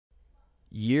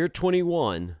Year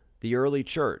 21, the early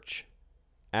church.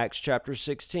 Acts chapter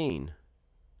 16,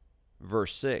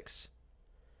 verse 6.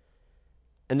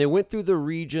 And they went through the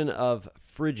region of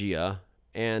Phrygia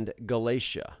and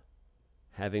Galatia,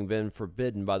 having been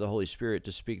forbidden by the Holy Spirit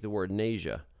to speak the word in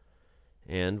Asia.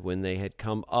 And when they had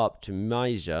come up to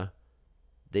Mysia,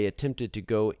 they attempted to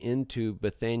go into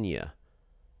Bithynia.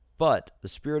 But the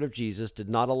Spirit of Jesus did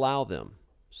not allow them.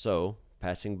 So,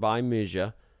 passing by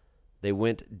Mysia, they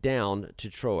went down to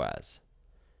Troas.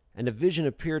 And a vision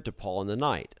appeared to Paul in the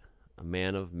night. A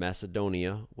man of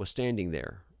Macedonia was standing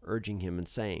there, urging him and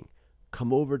saying,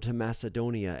 "Come over to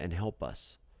Macedonia and help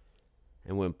us."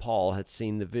 And when Paul had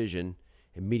seen the vision,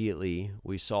 immediately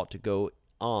we sought to go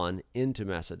on into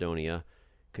Macedonia,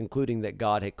 concluding that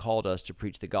God had called us to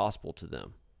preach the gospel to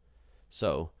them.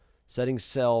 So, setting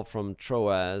sail from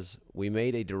Troas, we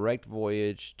made a direct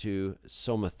voyage to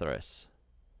Samothrace.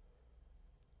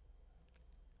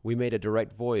 And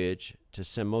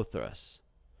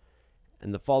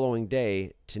the following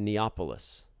day to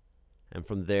Neapolis, and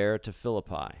from there to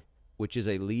Philippi, which is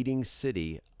a leading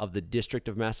city of the district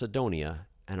of Macedonia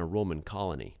and a Roman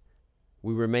colony.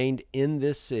 We remained in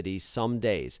this city some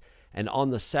days, and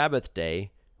on the Sabbath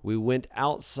day we went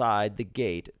outside the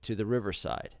gate to the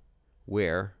riverside,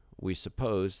 where we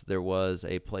supposed there was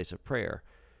a place of prayer,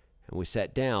 and we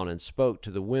sat down and spoke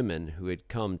to the women who had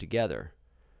come together.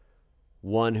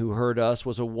 One who heard us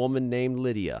was a woman named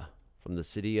Lydia from the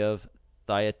city of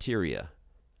Thyatira,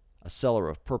 a seller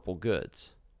of purple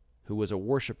goods, who was a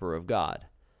worshiper of God.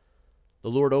 The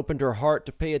Lord opened her heart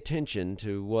to pay attention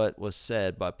to what was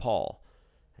said by Paul,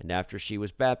 and after she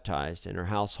was baptized, and her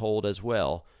household as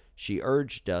well, she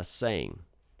urged us, saying,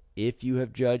 "If you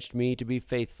have judged me to be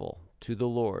faithful to the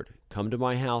Lord, come to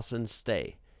my house and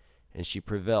stay." And she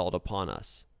prevailed upon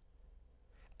us.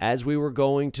 As we were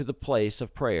going to the place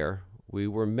of prayer, we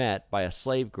were met by a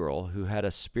slave girl who had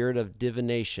a spirit of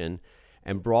divination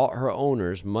and brought her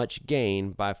owners much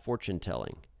gain by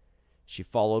fortune-telling. She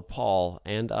followed Paul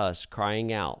and us,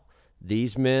 crying out,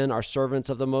 "These men are servants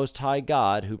of the Most High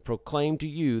God, who proclaim to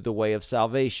you the way of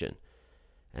salvation."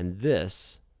 And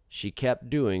this she kept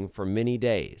doing for many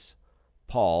days.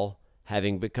 Paul,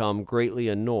 having become greatly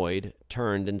annoyed,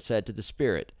 turned and said to the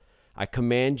spirit, "I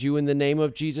command you in the name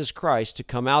of Jesus Christ to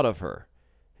come out of her."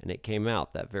 And it came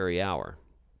out that very hour.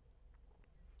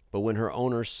 But when her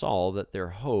owners saw that their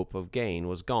hope of gain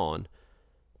was gone,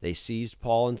 they seized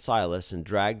Paul and Silas and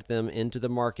dragged them into the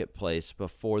marketplace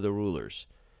before the rulers.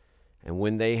 And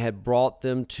when they had brought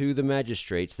them to the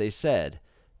magistrates, they said,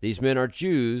 "These men are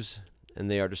Jews, and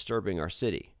they are disturbing our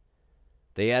city.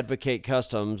 They advocate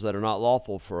customs that are not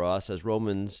lawful for us as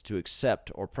Romans to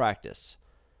accept or practice."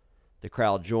 The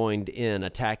crowd joined in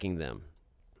attacking them,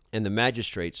 and the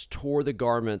magistrates tore the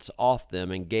garments off them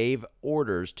and gave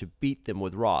orders to beat them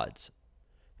with rods.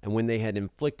 And when they had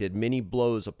inflicted many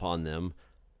blows upon them,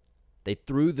 they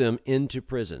threw them into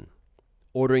prison,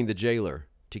 ordering the jailer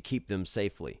to keep them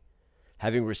safely.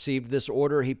 Having received this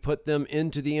order, he put them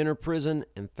into the inner prison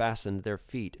and fastened their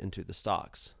feet into the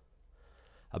stocks.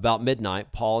 About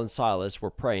midnight, Paul and Silas were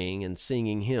praying and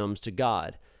singing hymns to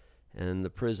God, and the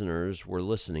prisoners were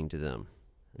listening to them.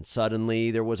 And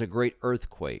suddenly there was a great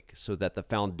earthquake, so that the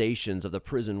foundations of the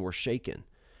prison were shaken.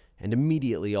 And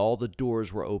immediately all the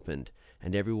doors were opened,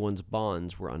 and everyone's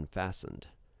bonds were unfastened.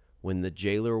 When the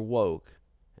jailer woke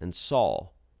and saw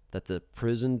that the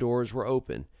prison doors were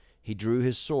open, he drew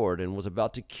his sword and was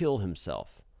about to kill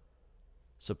himself,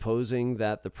 supposing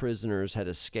that the prisoners had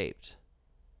escaped.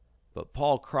 But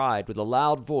Paul cried with a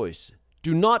loud voice,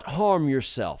 "Do not harm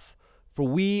yourself, for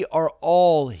we are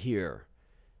all here."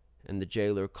 And the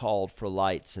jailer called for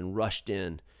lights and rushed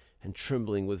in, and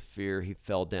trembling with fear, he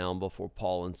fell down before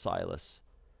Paul and Silas.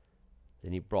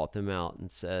 Then he brought them out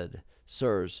and said,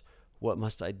 "Sirs, what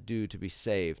must I do to be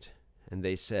saved?" And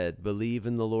they said, "Believe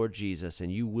in the Lord Jesus,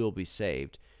 and you will be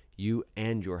saved, you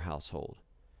and your household."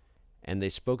 And they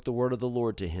spoke the word of the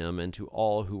Lord to him and to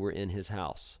all who were in his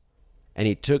house. And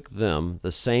he took them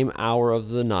the same hour of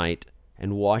the night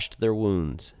and washed their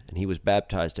wounds, and he was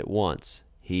baptized at once,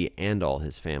 he and all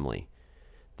his family.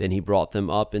 Then he brought them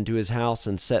up into his house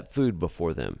and set food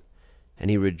before them. And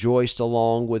he rejoiced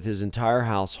along with his entire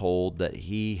household that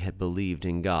he had believed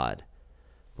in God.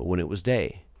 But when it was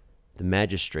day, the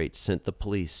magistrates sent the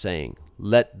police, saying,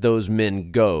 "Let those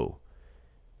men go."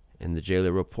 And the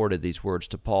jailer reported these words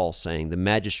to Paul, saying, "The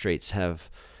magistrates have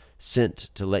sent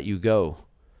to let you go.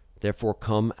 Therefore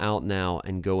come out now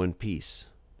and go in peace."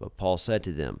 But Paul said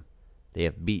to them, "They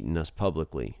have beaten us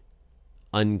publicly,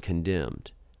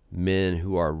 uncondemned, men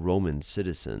who are Roman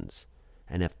citizens,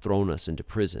 and have thrown us into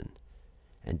prison.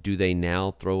 And do they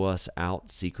now throw us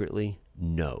out secretly?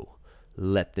 "No,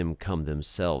 let them come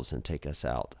themselves and take us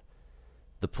out."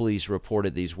 The police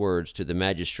reported these words to the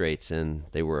magistrates, and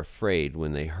they were afraid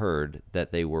when they heard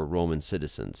that they were Roman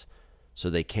citizens. So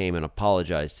they came and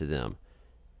apologized to them,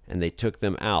 and they took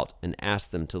them out and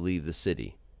asked them to leave the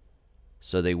city.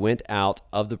 So they went out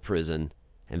of the prison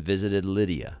and visited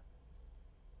Lydia.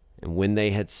 And when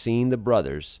they had seen the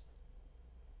brothers,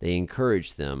 they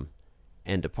encouraged them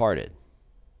and departed.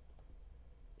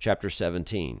 Chapter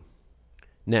 17.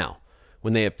 Now,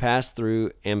 when they had passed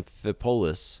through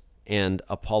Amphipolis and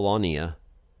Apollonia,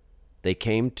 they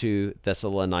came to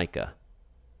Thessalonica,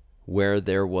 where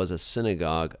there was a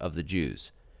synagogue of the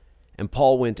Jews. And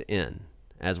Paul went in,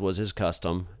 as was his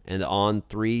custom, and on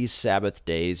 3 Sabbath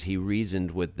days he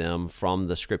reasoned with them from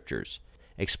the Scriptures,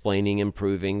 explaining and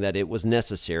proving that it was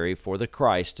necessary for the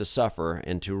Christ to suffer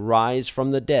and to rise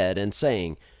from the dead, and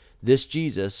saying, "This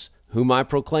Jesus, whom I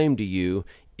proclaim to you,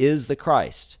 is the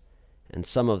Christ." And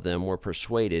some of them were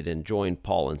persuaded and joined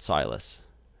Paul and Silas,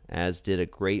 as did a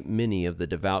great many of the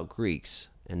devout Greeks,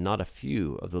 and not a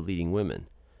few of the leading women.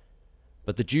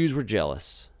 But the Jews were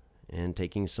jealous, and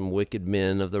taking some wicked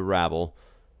men of the rabble,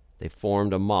 they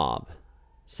formed a mob,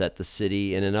 set the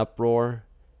city in an uproar,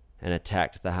 and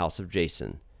attacked the house of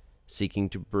Jason, seeking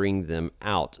to bring them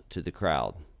out to the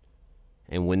crowd.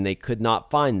 And when they could not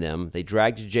find them, they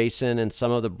dragged Jason and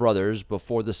some of the brothers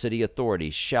before the city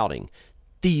authorities, shouting,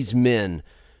 "These men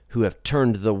who have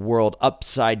turned the world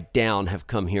upside down have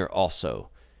come here also,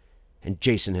 and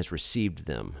Jason has received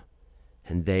them,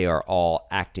 and they are all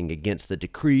acting against the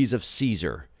decrees of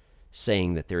Caesar,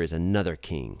 saying that there is another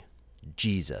king,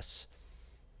 Jesus."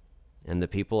 And the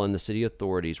people and the city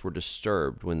authorities were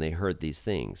disturbed when they heard these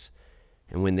things.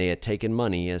 And when they had taken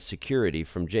money as security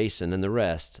from Jason and the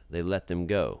rest, they let them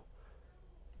go.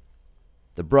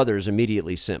 The brothers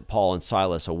immediately sent Paul and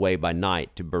Silas away by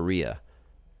night to Berea.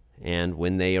 And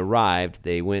when they arrived,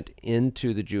 they went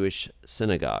into the Jewish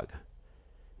synagogue.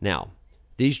 Now,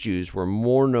 these Jews were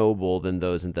more noble than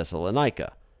those in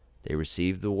Thessalonica. They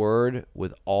received the word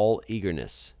with all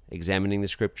eagerness, examining the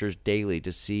Scriptures daily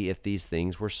to see if these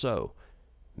things were so.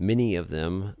 Many of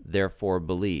them therefore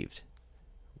believed,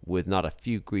 with not a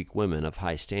few Greek women of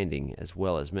high standing as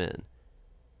well as men.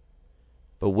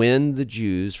 But when the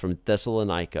Jews from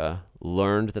Thessalonica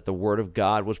learned that the word of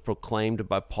God was proclaimed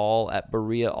by Paul at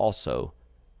Berea also,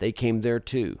 they came there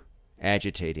too,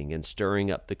 agitating and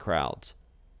stirring up the crowds.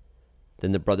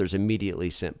 Then the brothers immediately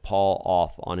sent Paul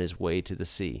off on his way to the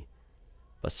sea,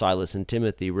 but Silas and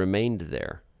Timothy remained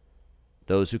there.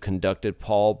 Those who conducted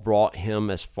Paul brought him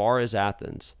as far as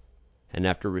Athens, and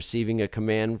after receiving a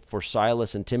command for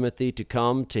Silas and Timothy to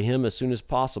come to him as soon as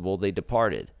possible, they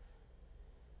departed.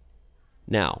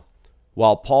 Now,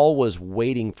 while Paul was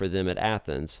waiting for them at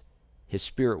Athens, his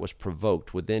spirit was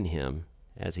provoked within him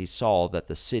as he saw that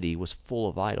the city was full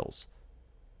of idols.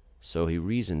 So he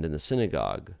reasoned in the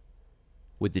synagogue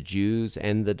with the Jews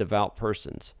and the devout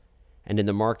persons, and in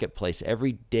the marketplace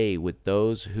every day with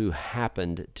those who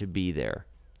happened to be there.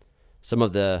 Some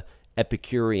of the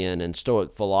Epicurean and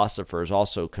Stoic philosophers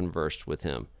also conversed with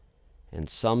him, and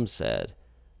some said,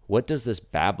 "What does this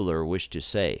babbler wish to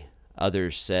say?"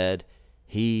 Others said,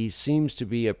 "He seems to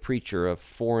be a preacher of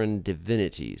foreign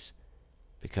divinities,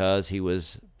 because he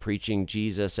was preaching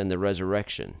Jesus and the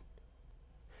resurrection."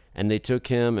 And they took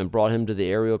him and brought him to the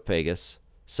Areopagus,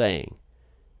 saying,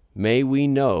 "May we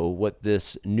know what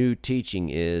this new teaching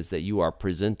is that you are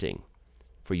presenting?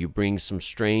 For you bring some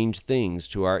strange things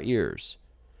to our ears.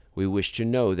 We wish to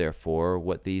know, therefore,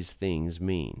 what these things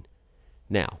mean."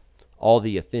 Now, all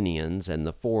the Athenians and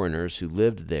the foreigners who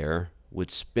lived there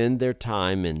would spend their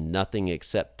time in nothing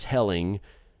except telling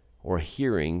or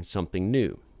hearing something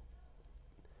new.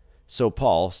 So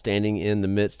Paul, standing in the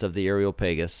midst of the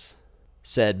Areopagus,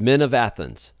 said, "Men of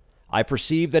Athens, I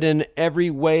perceive that in every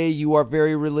way you are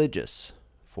very religious.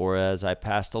 For as I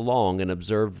passed along and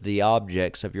observed the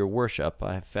objects of your worship,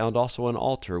 I found also an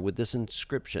altar with this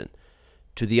inscription,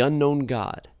 'To the unknown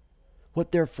God.'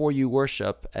 What therefore you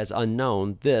worship as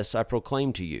unknown, this I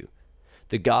proclaim to you.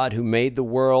 The God who made the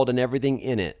world and everything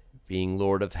in it, being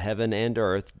Lord of heaven and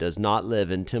earth, does not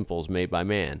live in temples made by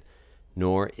man,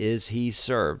 nor is he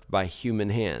served by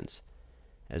human hands,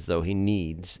 as though he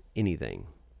needs anything,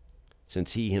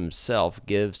 since he himself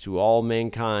gives to all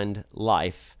mankind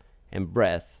life and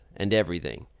breath and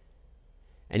everything.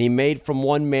 And he made from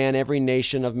one man every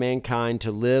nation of mankind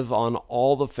to live on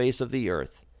all the face of the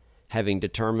earth, having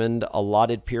determined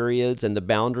allotted periods and the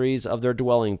boundaries of their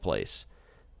dwelling place,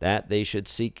 that they should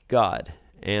seek God,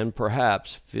 and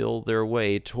perhaps feel their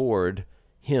way toward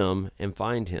him and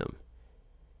find him.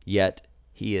 Yet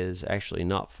He is actually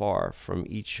not far from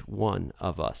each one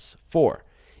of us. 4.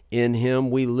 In him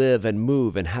we live and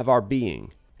move and have our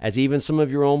being, as even some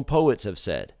of your own poets have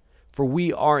said. For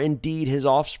we are indeed his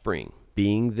offspring.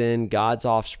 Being then God's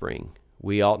offspring,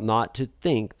 we ought not to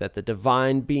think that the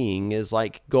divine being is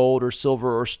like gold or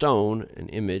silver or stone, an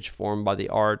image formed by the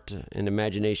art and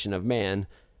imagination of man.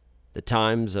 The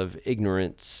times of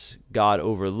ignorance God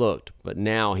overlooked, but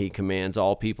now he commands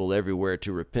all people everywhere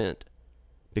to repent,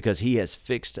 because he has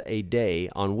fixed a day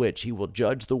on which he will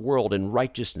judge the world in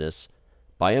righteousness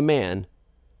by a man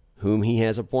whom he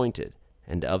has appointed.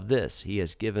 And of this he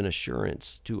has given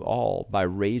assurance to all by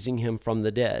raising him from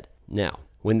the dead. Now,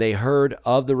 when they heard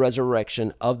of the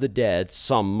resurrection of the dead,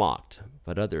 some mocked,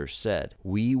 but others said,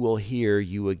 "We will hear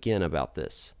you again about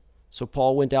this." So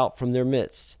Paul went out from their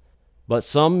midst. But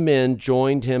some men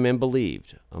joined him and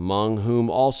believed, among whom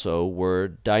also were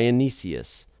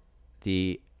Dionysius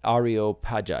the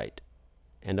Areopagite,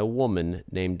 and a woman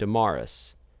named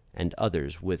Damaris, and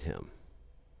others with him.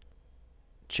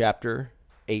 Chapter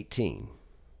 18.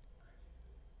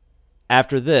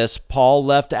 After this, Paul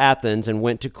left Athens and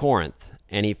went to Corinth,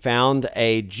 and he found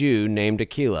a Jew named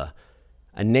Aquila,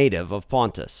 a native of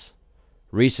Pontus,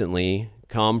 recently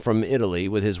come from Italy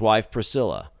with his wife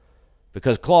Priscilla,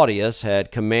 because Claudius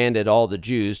had commanded all the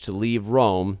Jews to leave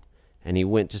Rome, and he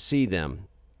went to see them.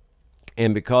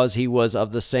 And because he was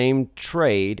of the same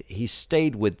trade, he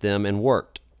stayed with them and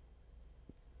worked.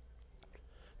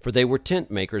 For they were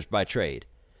tent makers by trade,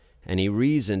 and he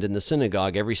reasoned in the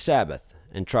synagogue every Sabbath,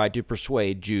 and tried to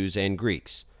persuade Jews and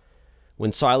Greeks.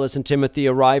 When Silas and Timothy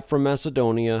arrived from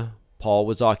Macedonia, Paul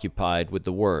was occupied with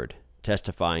the word,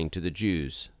 testifying to the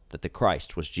Jews that the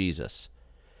Christ was Jesus.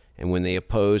 And when they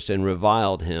opposed and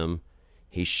reviled him,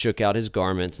 he shook out his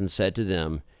garments and said to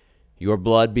them, "Your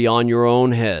blood be on your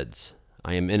own heads.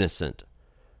 I am innocent.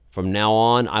 From now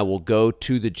on I will go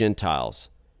to the Gentiles."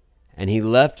 And he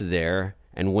left there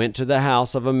and went to the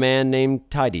house of a man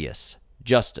named Titius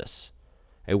Justus,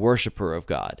 a worshiper of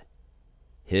God.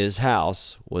 His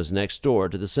house was next door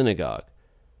to the synagogue.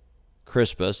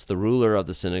 Crispus, the ruler of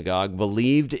the synagogue,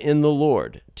 believed in the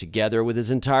Lord, together with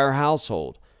his entire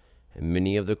household. And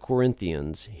many of the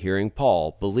Corinthians, hearing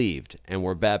Paul, believed and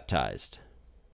were baptized.